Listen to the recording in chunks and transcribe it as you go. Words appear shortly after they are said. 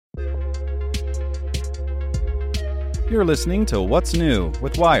You're listening to What's New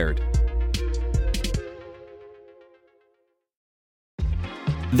with Wired.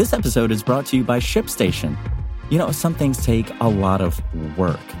 This episode is brought to you by ShipStation. You know, some things take a lot of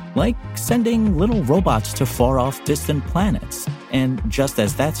work, like sending little robots to far-off distant planets. And just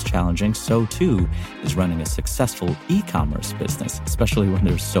as that's challenging, so too is running a successful e-commerce business, especially when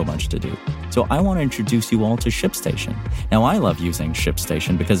there's so much to do. So I want to introduce you all to ShipStation. Now, I love using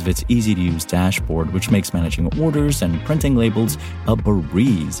ShipStation because of its easy-to-use dashboard, which makes managing orders and printing labels a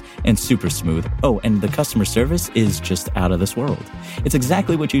breeze and super smooth. Oh, and the customer service is just out of this world. It's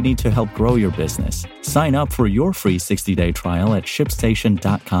exactly what you need to help grow your business. Sign up for your free 60-day trial at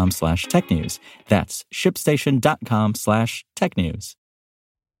shipstation.com/technews. That's shipstation.com/technews.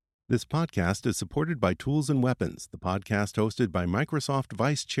 This podcast is supported by Tools and Weapons, the podcast hosted by Microsoft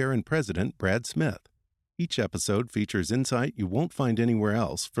Vice Chair and President Brad Smith. Each episode features insight you won't find anywhere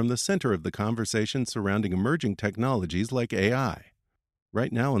else from the center of the conversation surrounding emerging technologies like AI.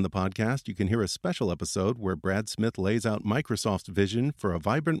 Right now in the podcast, you can hear a special episode where Brad Smith lays out Microsoft's vision for a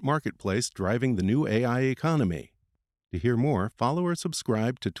vibrant marketplace driving the new AI economy. To hear more, follow or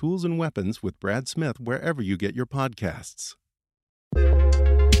subscribe to Tools and Weapons with Brad Smith wherever you get your podcasts.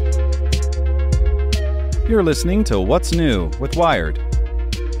 You're listening to What's New with Wired.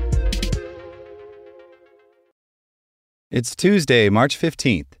 It's Tuesday, March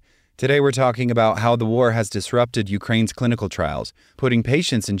 15th. Today we're talking about how the war has disrupted Ukraine's clinical trials, putting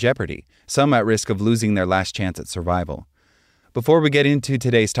patients in jeopardy, some at risk of losing their last chance at survival. Before we get into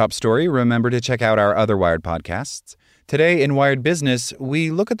today's top story, remember to check out our other Wired podcasts. Today in Wired Business,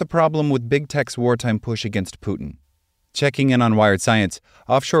 we look at the problem with big tech's wartime push against Putin. Checking in on Wired Science,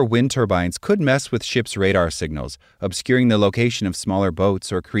 offshore wind turbines could mess with ships' radar signals, obscuring the location of smaller boats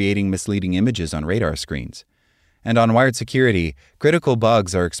or creating misleading images on radar screens. And on Wired Security, critical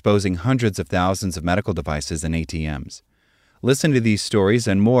bugs are exposing hundreds of thousands of medical devices and ATMs. Listen to these stories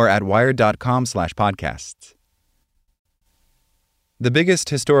and more at wired.com/podcasts. The biggest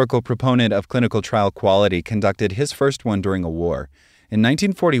historical proponent of clinical trial quality conducted his first one during a war. In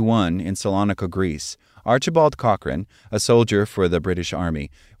 1941, in Salonika, Greece, Archibald Cochrane, a soldier for the British Army,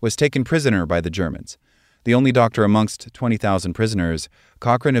 was taken prisoner by the Germans. The only doctor amongst 20,000 prisoners,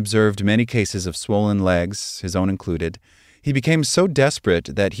 Cochrane observed many cases of swollen legs, his own included. He became so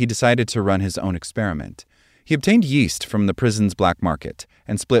desperate that he decided to run his own experiment. He obtained yeast from the prison's black market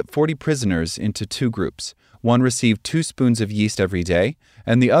and split 40 prisoners into two groups. One received 2 spoons of yeast every day,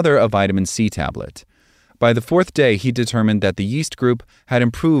 and the other a vitamin C tablet. By the 4th day, he determined that the yeast group had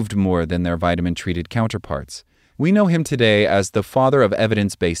improved more than their vitamin-treated counterparts. We know him today as the father of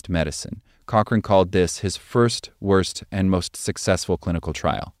evidence-based medicine. Cochrane called this his first, worst, and most successful clinical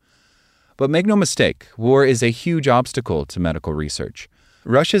trial. But make no mistake, war is a huge obstacle to medical research.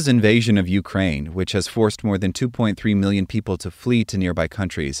 Russia's invasion of Ukraine, which has forced more than 2.3 million people to flee to nearby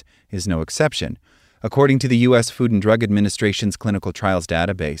countries, is no exception. According to the U.S. Food and Drug Administration's clinical trials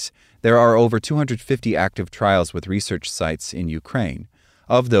database, there are over 250 active trials with research sites in Ukraine.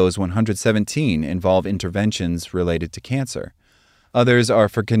 Of those, 117 involve interventions related to cancer. Others are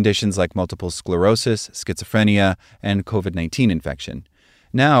for conditions like multiple sclerosis, schizophrenia, and COVID-19 infection.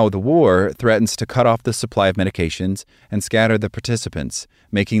 Now, the war threatens to cut off the supply of medications and scatter the participants,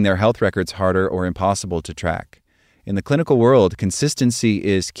 making their health records harder or impossible to track. In the clinical world, consistency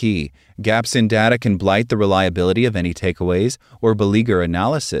is key. Gaps in data can blight the reliability of any takeaways or beleaguer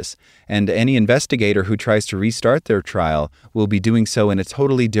analysis, and any investigator who tries to restart their trial will be doing so in a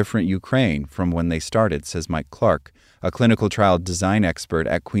totally different Ukraine from when they started, says Mike Clark, a clinical trial design expert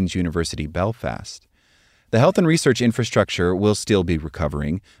at Queen's University Belfast. The health and research infrastructure will still be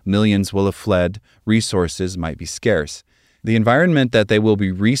recovering. Millions will have fled. Resources might be scarce. The environment that they will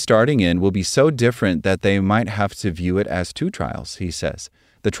be restarting in will be so different that they might have to view it as 2 trials, he says.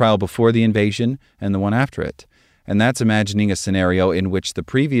 The trial before the invasion and the one after it. And that's imagining a scenario in which the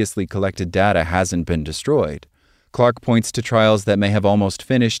previously collected data hasn't been destroyed. Clark points to trials that may have almost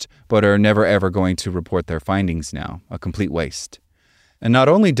finished, but are never ever going to report their findings now, a complete waste. And not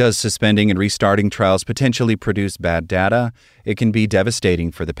only does suspending and restarting trials potentially produce bad data, it can be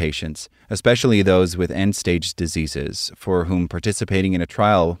devastating for the patients, especially those with end-stage diseases, for whom participating in a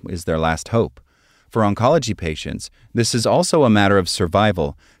trial is their last hope. For oncology patients, this is also a matter of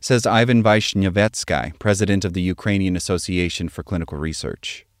survival, says Ivan Vaishnyevetsky, president of the Ukrainian Association for Clinical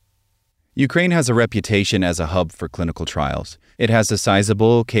Research. Ukraine has a reputation as a hub for clinical trials. It has a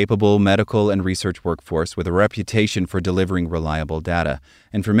sizable, capable medical and research workforce with a reputation for delivering reliable data,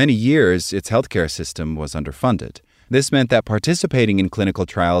 and for many years, its healthcare system was underfunded. This meant that participating in clinical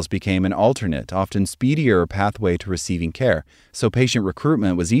trials became an alternate, often speedier pathway to receiving care, so patient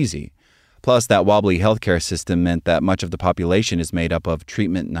recruitment was easy. Plus, that wobbly healthcare system meant that much of the population is made up of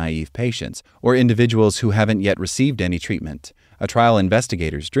treatment-naive patients, or individuals who haven't yet received any treatment, a trial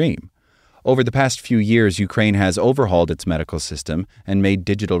investigator's dream. Over the past few years, Ukraine has overhauled its medical system and made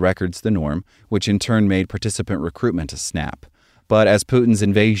digital records the norm, which in turn made participant recruitment a snap. But as Putin's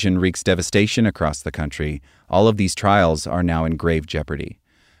invasion wreaks devastation across the country, all of these trials are now in grave jeopardy.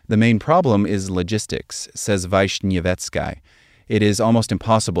 The main problem is logistics, says Vaishnyevetsky. It is almost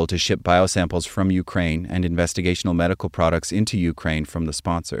impossible to ship biosamples from Ukraine and investigational medical products into Ukraine from the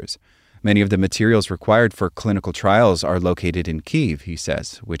sponsors. Many of the materials required for clinical trials are located in Kyiv, he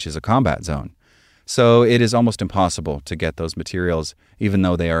says, which is a combat zone. So it is almost impossible to get those materials, even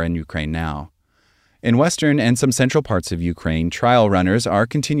though they are in Ukraine now. In western and some central parts of Ukraine, trial runners are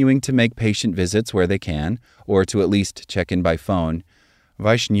continuing to make patient visits where they can, or to at least check in by phone.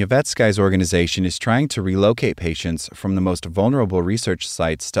 Vaishnyevetsky's organization is trying to relocate patients from the most vulnerable research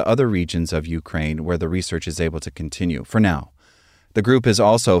sites to other regions of Ukraine where the research is able to continue, for now. The group is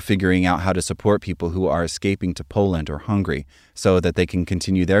also figuring out how to support people who are escaping to Poland or Hungary so that they can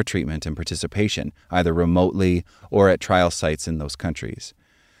continue their treatment and participation, either remotely or at trial sites in those countries.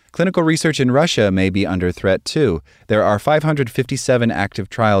 Clinical research in Russia may be under threat, too. There are 557 active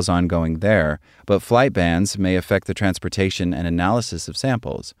trials ongoing there, but flight bans may affect the transportation and analysis of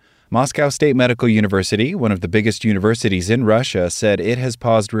samples. Moscow State Medical University, one of the biggest universities in Russia, said it has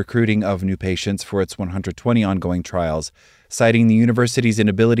paused recruiting of new patients for its 120 ongoing trials, citing the university's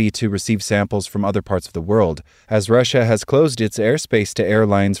inability to receive samples from other parts of the world, as Russia has closed its airspace to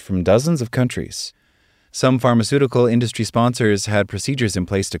airlines from dozens of countries. Some pharmaceutical industry sponsors had procedures in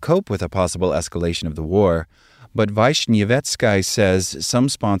place to cope with a possible escalation of the war, but Vaishnyevetsky says some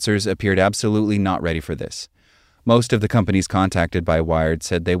sponsors appeared absolutely not ready for this. Most of the companies contacted by Wired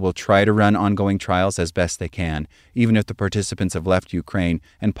said they will try to run ongoing trials as best they can, even if the participants have left Ukraine,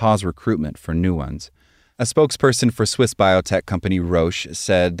 and pause recruitment for new ones. A spokesperson for Swiss biotech company Roche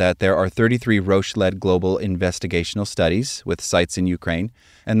said that there are 33 Roche-led global investigational studies with sites in Ukraine,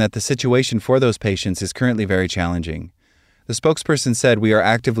 and that the situation for those patients is currently very challenging. The spokesperson said, "We are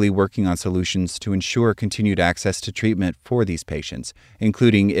actively working on solutions to ensure continued access to treatment for these patients,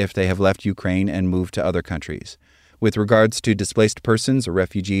 including if they have left Ukraine and moved to other countries. With regards to displaced persons or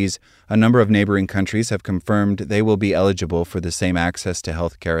refugees, a number of neighboring countries have confirmed they will be eligible for the same access to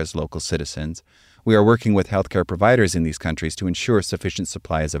health care as local citizens. We are working with healthcare providers in these countries to ensure sufficient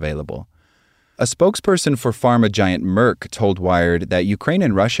supply is available." A spokesperson for pharma giant Merck told Wired that Ukraine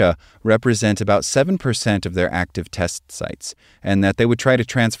and Russia represent about 7% of their active test sites, and that they would try to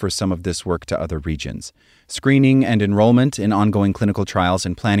transfer some of this work to other regions. Screening and enrollment in ongoing clinical trials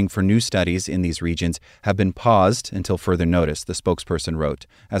and planning for new studies in these regions have been paused until further notice, the spokesperson wrote,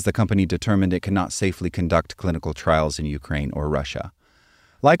 as the company determined it cannot safely conduct clinical trials in Ukraine or Russia.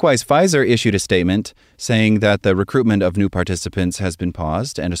 Likewise, Pfizer issued a statement saying that the recruitment of new participants has been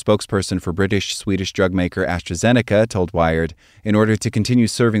paused, and a spokesperson for British-Swedish drug maker AstraZeneca told Wired, "In order to continue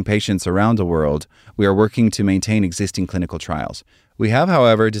serving patients around the world, we are working to maintain existing clinical trials. We have,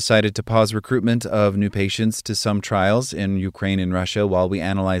 however, decided to pause recruitment of new patients to some trials in Ukraine and Russia while we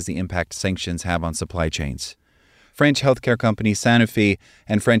analyze the impact sanctions have on supply chains." French healthcare company Sanofi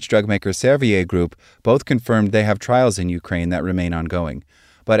and French drug maker Servier Group both confirmed they have trials in Ukraine that remain ongoing.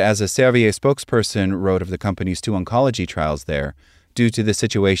 But as a Servier spokesperson wrote of the company's 2 oncology trials there, due to the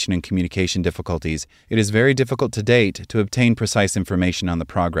situation and communication difficulties, it is very difficult to date to obtain precise information on the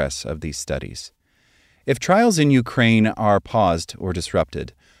progress of these studies. If trials in Ukraine are paused or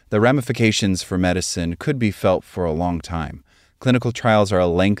disrupted, the ramifications for medicine could be felt for a long time. Clinical trials are a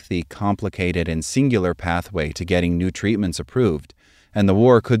lengthy, complicated, and singular pathway to getting new treatments approved, and the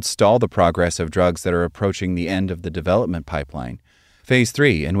war could stall the progress of drugs that are approaching the end of the development pipeline. Phase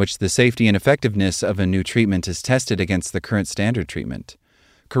 3, in which the safety and effectiveness of a new treatment is tested against the current standard treatment.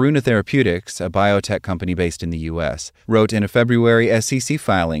 Karuna Therapeutics, a biotech company based in the U.S., wrote in a February SEC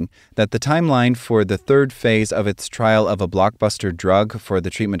filing that the timeline for the 3rd phase of its trial of a blockbuster drug for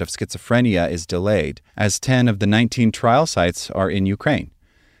the treatment of schizophrenia is delayed, as 10 of the 19 trial sites are in Ukraine.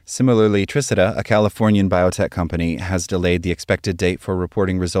 Similarly, Tricida, a Californian biotech company, has delayed the expected date for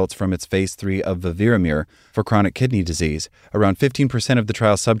reporting results from its Phase 3 of Viviramir for chronic kidney disease. Around 15% of the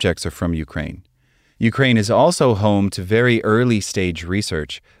trial subjects are from Ukraine. Ukraine is also home to very early-stage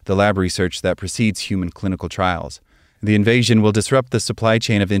research, the lab research that precedes human clinical trials. The invasion will disrupt the supply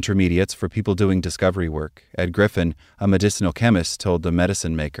chain of intermediates for people doing discovery work. Ed Griffin, a medicinal chemist, told The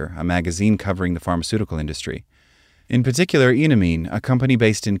Medicine Maker, a magazine covering the pharmaceutical industry. In particular, Enamine, a company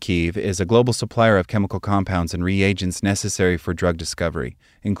based in Kyiv, is a global supplier of chemical compounds and reagents necessary for drug discovery,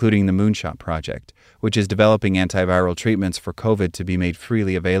 including the Moonshot Project, which is developing antiviral treatments for COVID to be made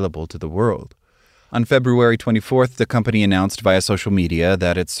freely available to the world. On February 24th, the company announced via social media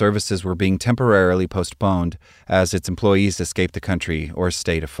that its services were being temporarily postponed as its employees escaped the country or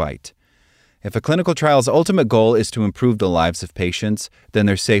stay to fight. If a clinical trial's ultimate goal is to improve the lives of patients, then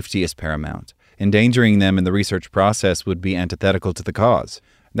their safety is paramount. Endangering them in the research process would be antithetical to the cause.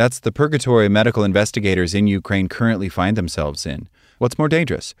 That's the purgatory medical investigators in Ukraine currently find themselves in. What's more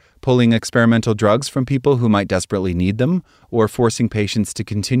dangerous, pulling experimental drugs from people who might desperately need them, or forcing patients to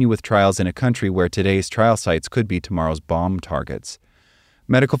continue with trials in a country where today's trial sites could be tomorrow's bomb targets?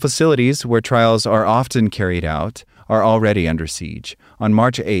 Medical facilities, where trials are often carried out, are already under siege. On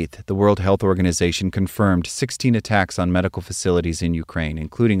March 8th, the World Health Organization confirmed 16 attacks on medical facilities in Ukraine,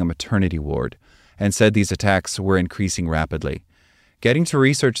 including a maternity ward, and said these attacks were increasing rapidly. Getting to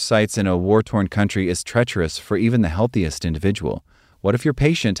research sites in a war-torn country is treacherous for even the healthiest individual. What if your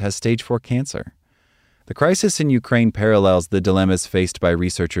patient has stage 4 cancer? The crisis in Ukraine parallels the dilemmas faced by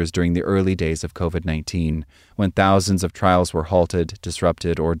researchers during the early days of COVID-19, when thousands of trials were halted,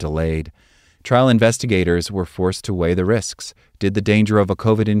 disrupted, or delayed. Trial investigators were forced to weigh the risks. Did the danger of a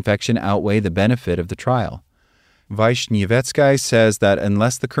COVID infection outweigh the benefit of the trial? Vaishnyevetsky says that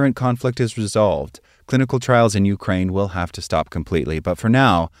unless the current conflict is resolved, clinical trials in Ukraine will have to stop completely. But for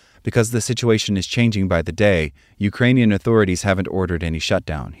now, because the situation is changing by the day, Ukrainian authorities haven't ordered any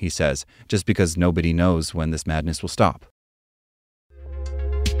shutdown, he says, just because nobody knows when this madness will stop.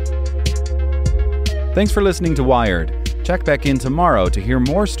 Thanks for listening to Wired. Check back in tomorrow to hear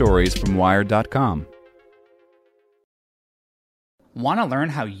more stories from Wired.com. Want to learn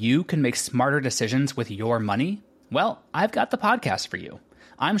how you can make smarter decisions with your money? Well, I've got the podcast for you.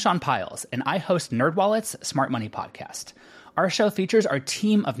 I'm Sean Piles, and I host NerdWallet's Smart Money Podcast. Our show features our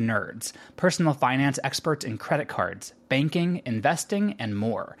team of nerds, personal finance experts in credit cards, banking, investing, and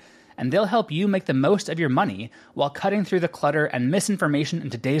more. And they'll help you make the most of your money while cutting through the clutter and misinformation in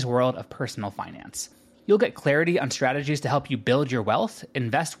today's world of personal finance. You'll get clarity on strategies to help you build your wealth,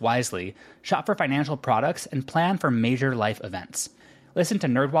 invest wisely, shop for financial products, and plan for major life events. Listen to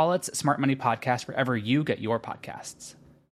NerdWallet's Smart Money Podcast wherever you get your podcasts.